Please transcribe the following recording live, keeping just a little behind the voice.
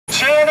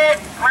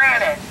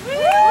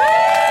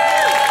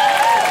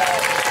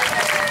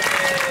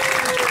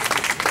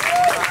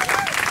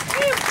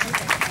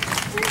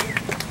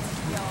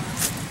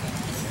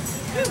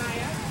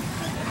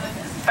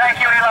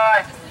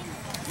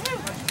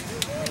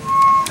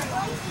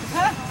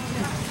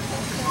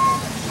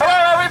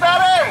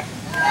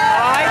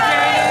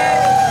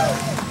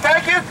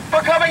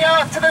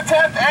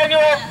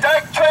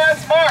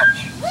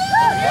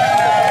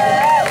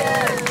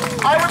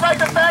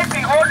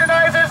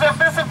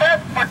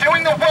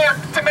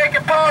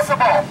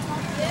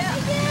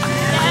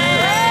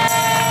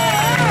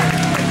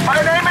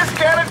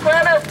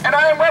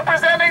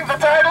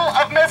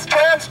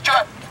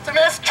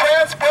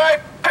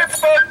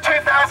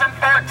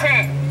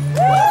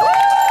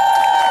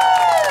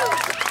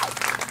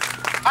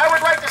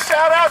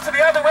out to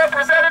the other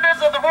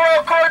representatives of the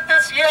Royal Court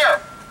this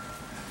year.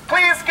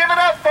 Please give it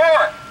up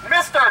for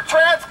Mr.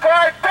 Trans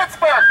Pride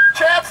Pittsburgh,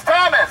 Chance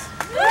Thomas.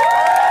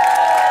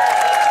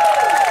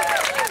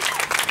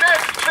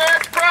 Miss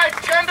Trans Pride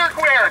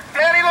Genderqueer,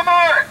 Danny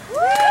Lamar.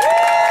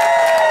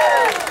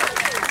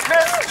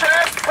 Miss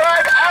Trans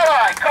Pride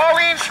Ally,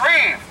 Colleen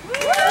Shreve.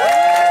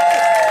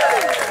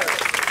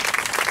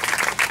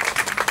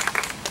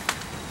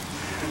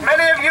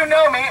 Many of you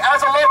know me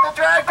as a local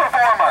drag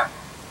performer.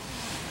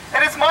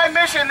 It is my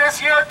mission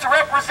this year to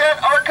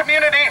represent our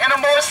community in a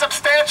more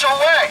substantial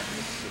way.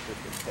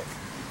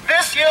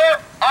 This year,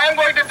 I'm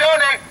going to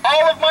donate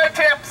all of my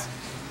tips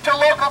to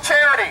local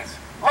charities,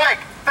 like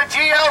the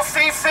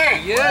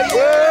GLCC,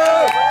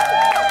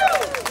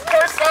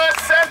 Forsyth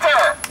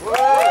Center,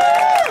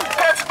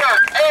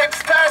 Pittsburgh AIDS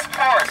Task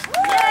Force,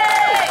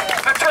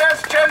 the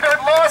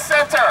Transgendered Law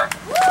Center,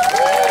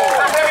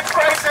 the Rape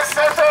Crisis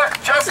Center,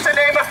 just to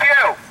name a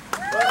few.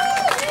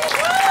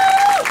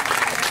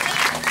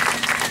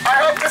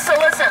 I hope to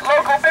solicit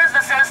local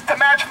businesses to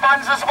match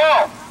funds as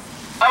well.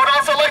 I would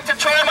also like to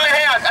try my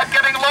hand at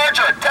getting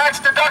larger,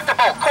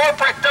 tax-deductible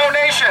corporate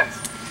donations.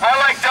 I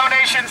like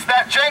donations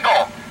that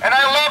jingle, and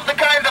I love the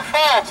kind that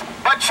folds,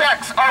 but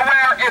checks are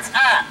where it's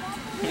at.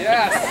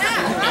 Yes.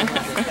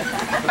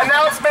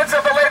 Announcements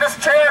of the latest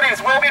charities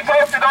will be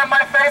posted on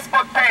my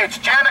Facebook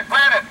page, Janet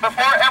Granite,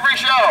 before every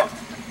show.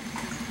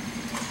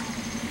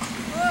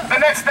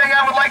 The next thing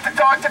I would like to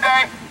talk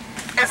today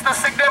is the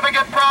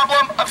significant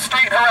problem of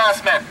street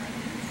harassment.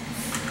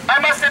 I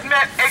must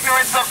admit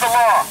ignorance of the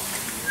law.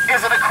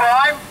 Is it a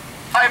crime?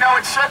 I know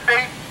it should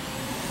be.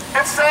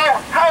 If so,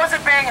 how is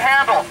it being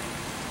handled?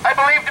 I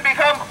believe to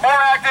become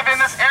more active in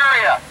this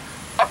area.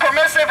 A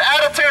permissive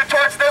attitude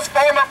towards this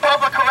form of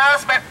public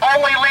harassment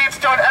only leads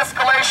to an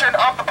escalation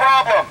of the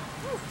problem.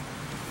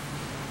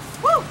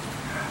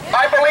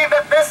 I believe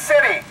that this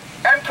city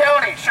and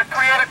county should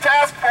create a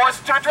task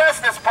force to address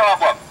this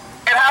problem.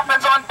 It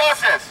happens on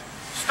buses,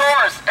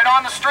 stores, and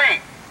on the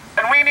street,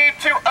 and we need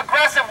to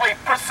aggressively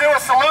pursue a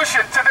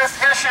solution to this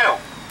issue.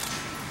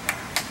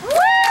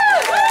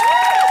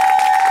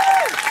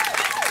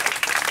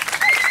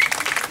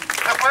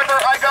 The further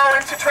I go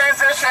into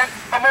transition,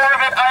 the more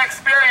of it I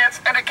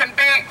experience, and it can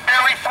be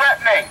very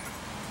threatening.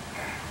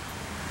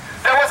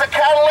 There was a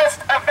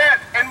catalyst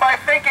event in my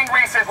thinking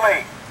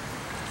recently.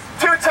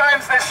 2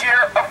 times this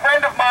year, a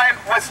friend of mine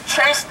was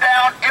chased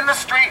down in the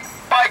street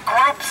by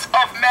groups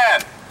of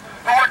men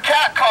who were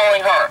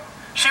catcalling her.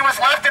 She was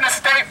left in a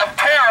state of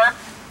terror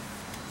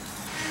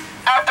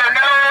after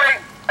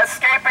narrowly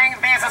escaping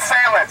these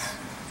assailants.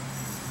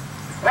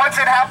 Once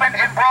it happened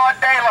in broad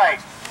daylight.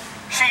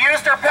 She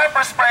used her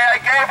pepper spray I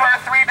gave her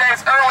 3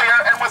 days earlier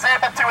and was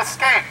able to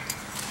escape.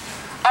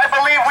 I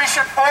believe we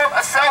should form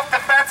a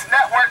self-defense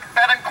network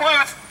that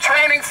includes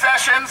training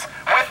sessions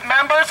with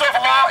members of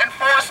law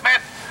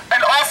enforcement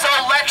and also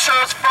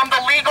lectures from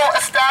the legal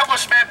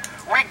establishment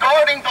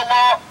regarding the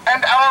law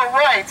and our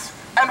rights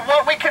and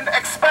what we can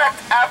expect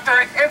after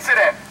an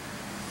incident.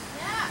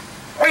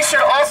 We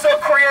should also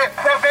create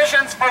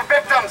provisions for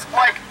victims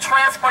like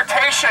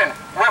transportation,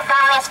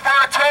 referrals for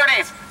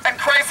attorneys, and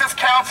crisis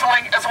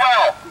counseling as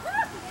well.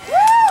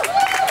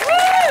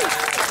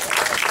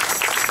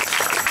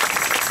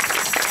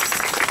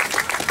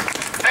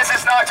 This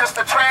is not just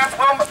a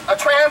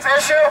trans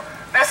issue.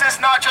 This is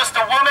not just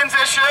a woman's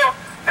issue.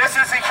 This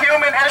is a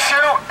human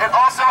issue. It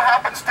also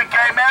happens to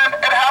gay men.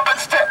 It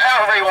happens to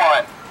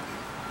everyone.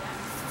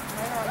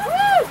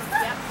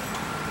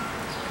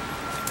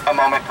 A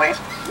moment, please.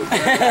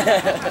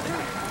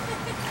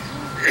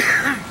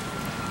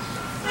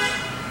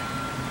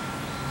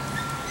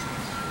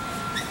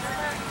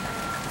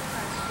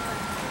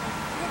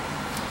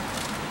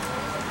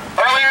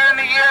 Earlier in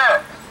the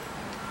year,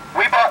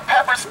 we bought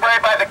pepper spray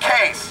by the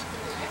case.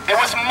 It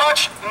was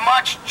much,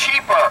 much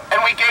cheaper,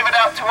 and we gave it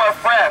out to our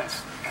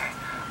friends.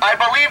 I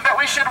believe that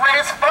we should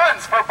raise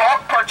funds for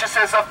bulk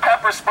purchases of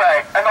pepper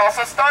spray and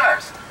also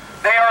stunners.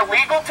 They are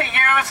legal to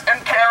use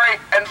and carry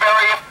and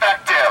very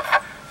effective.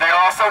 They are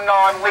also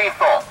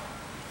non-lethal.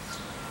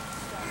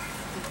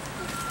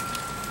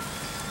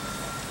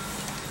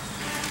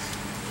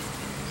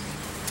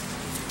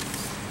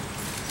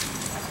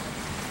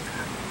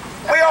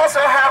 We also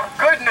have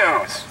good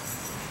news.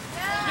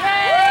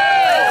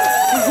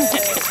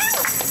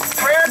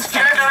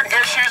 Transgendered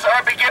issues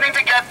are beginning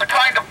to get the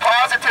kind of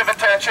positive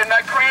attention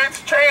that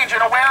creates change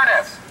and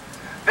awareness.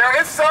 There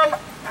is some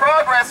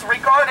progress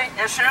regarding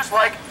issues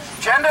like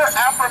gender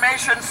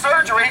affirmation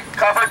surgery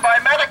covered by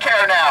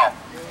Medicare now.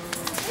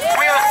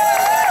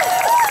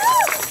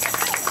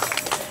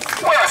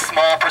 We're a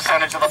small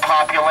percentage of the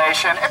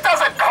population. It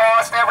doesn't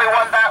cost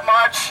everyone that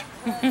much.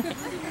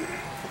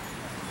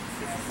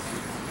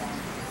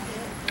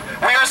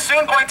 We are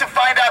soon going to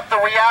find out the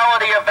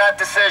reality of that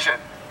decision.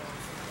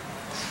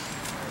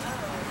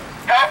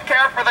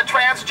 Healthcare for the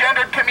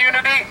transgendered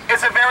community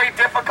is a very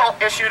difficult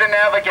issue to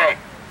navigate.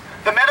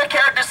 The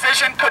Medicare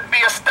decision could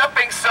be a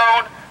stepping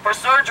stone for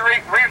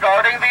surgery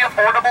regarding the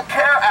Affordable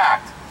Care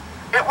Act.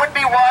 It would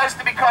be wise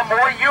to become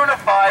more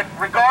unified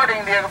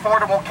regarding the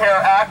Affordable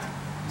Care Act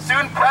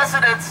soon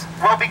precedents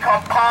will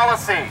become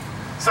policy.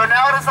 So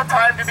now is the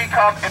time to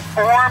become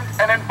informed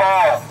and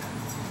involved.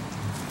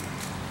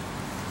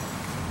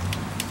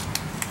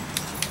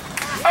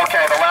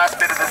 Okay, the last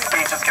bit of this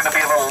speech is going to be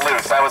a little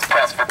loose. I was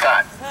pressed for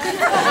time.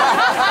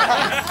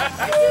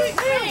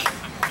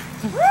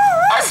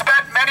 I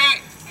spent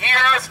many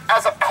years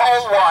as a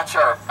poll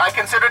watcher. I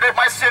considered it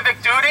my civic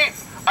duty.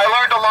 I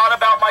learned a lot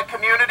about my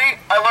community.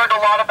 I learned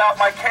a lot about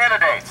my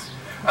candidates.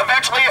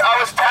 Eventually, I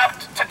was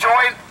tapped to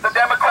join the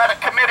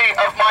Democratic Committee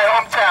of my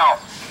hometown.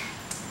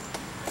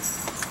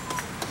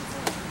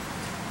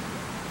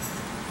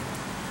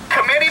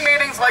 Committee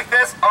meetings like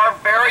this are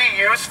very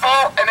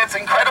useful, and it's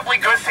incredibly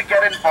good to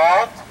get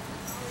involved.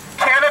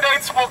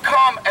 Candidates will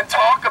come and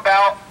talk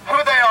about who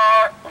they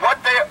are,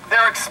 what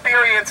their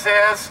experience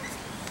is,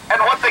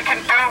 and what they can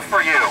do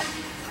for you.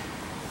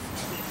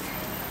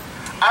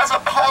 As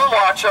a poll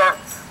watcher,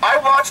 I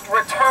watched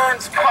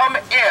returns come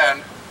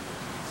in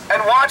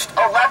and watched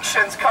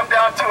elections come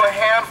down to a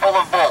handful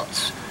of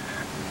votes.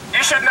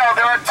 You should know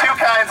there are two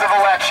kinds of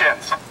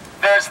elections.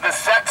 There's the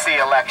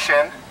sexy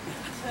election,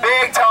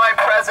 big-time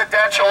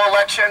presidential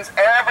elections,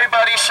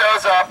 everybody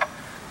shows up,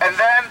 and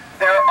then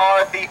there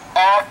are the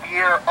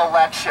off-year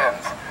elections.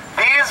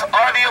 These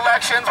are the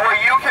elections where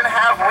you can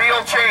have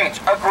real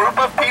change. A group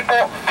of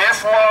people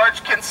this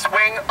large can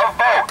swing a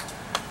vote.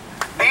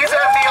 These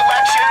are the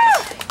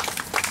elections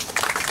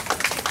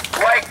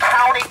like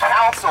county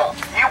council.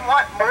 You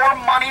want more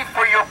money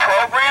for your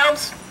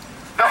programs?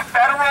 The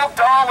federal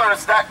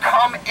dollars that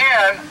come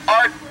in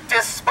are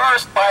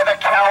dispersed by the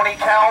county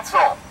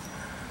council.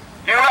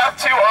 You have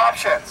two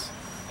options.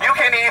 You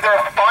can either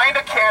find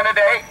a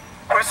candidate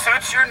who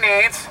suits your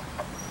needs,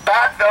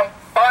 back them,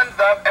 fund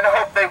them, and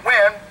hope they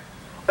win,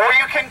 or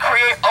you can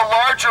create a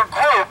larger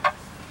group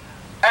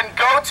and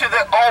go to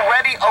the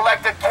already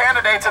elected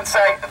candidates and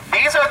say,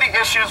 these are the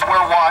issues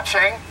we're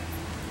watching.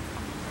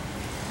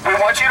 We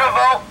want you to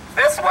vote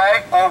this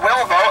way, or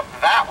we'll vote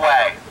that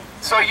way.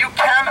 So you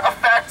can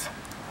affect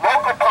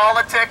local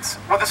politics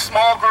with a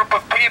small group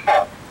of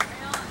people.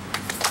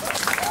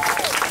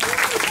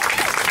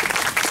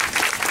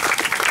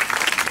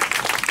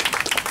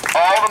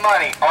 All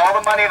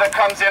the money that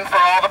comes in for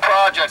all the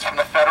projects from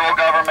the federal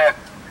government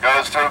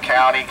goes through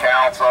county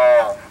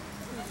council.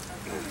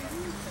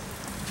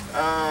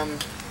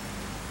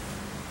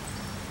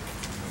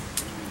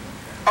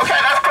 Okay,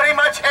 that's pretty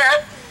much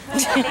it.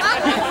 Find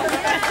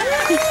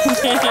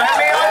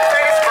me on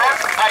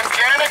Facebook. I'm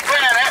Janet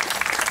Granite.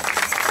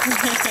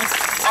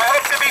 I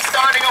hope to be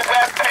starting a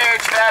web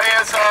page that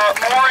is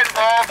more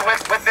involved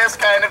with this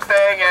kind of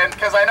thing, and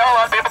because I know a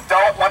lot of people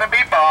don't want to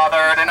be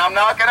bothered, and I'm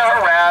not going to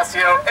harass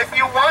you. If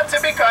you want to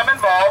become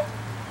involved,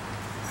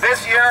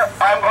 this year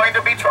I'm going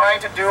to be trying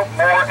to do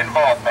more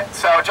involvement.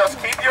 So just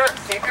keep your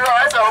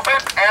eyes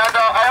open, and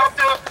I hope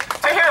to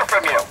hear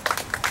from you.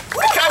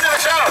 And come to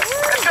the shows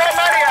and throw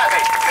money at me,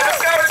 because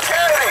it's going to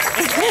charity.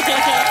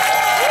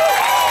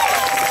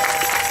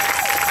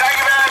 Thank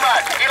you very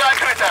much. Eli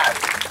Kutai.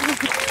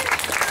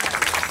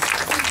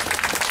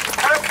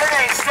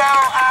 Okay, so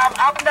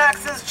up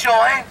next is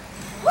Joy.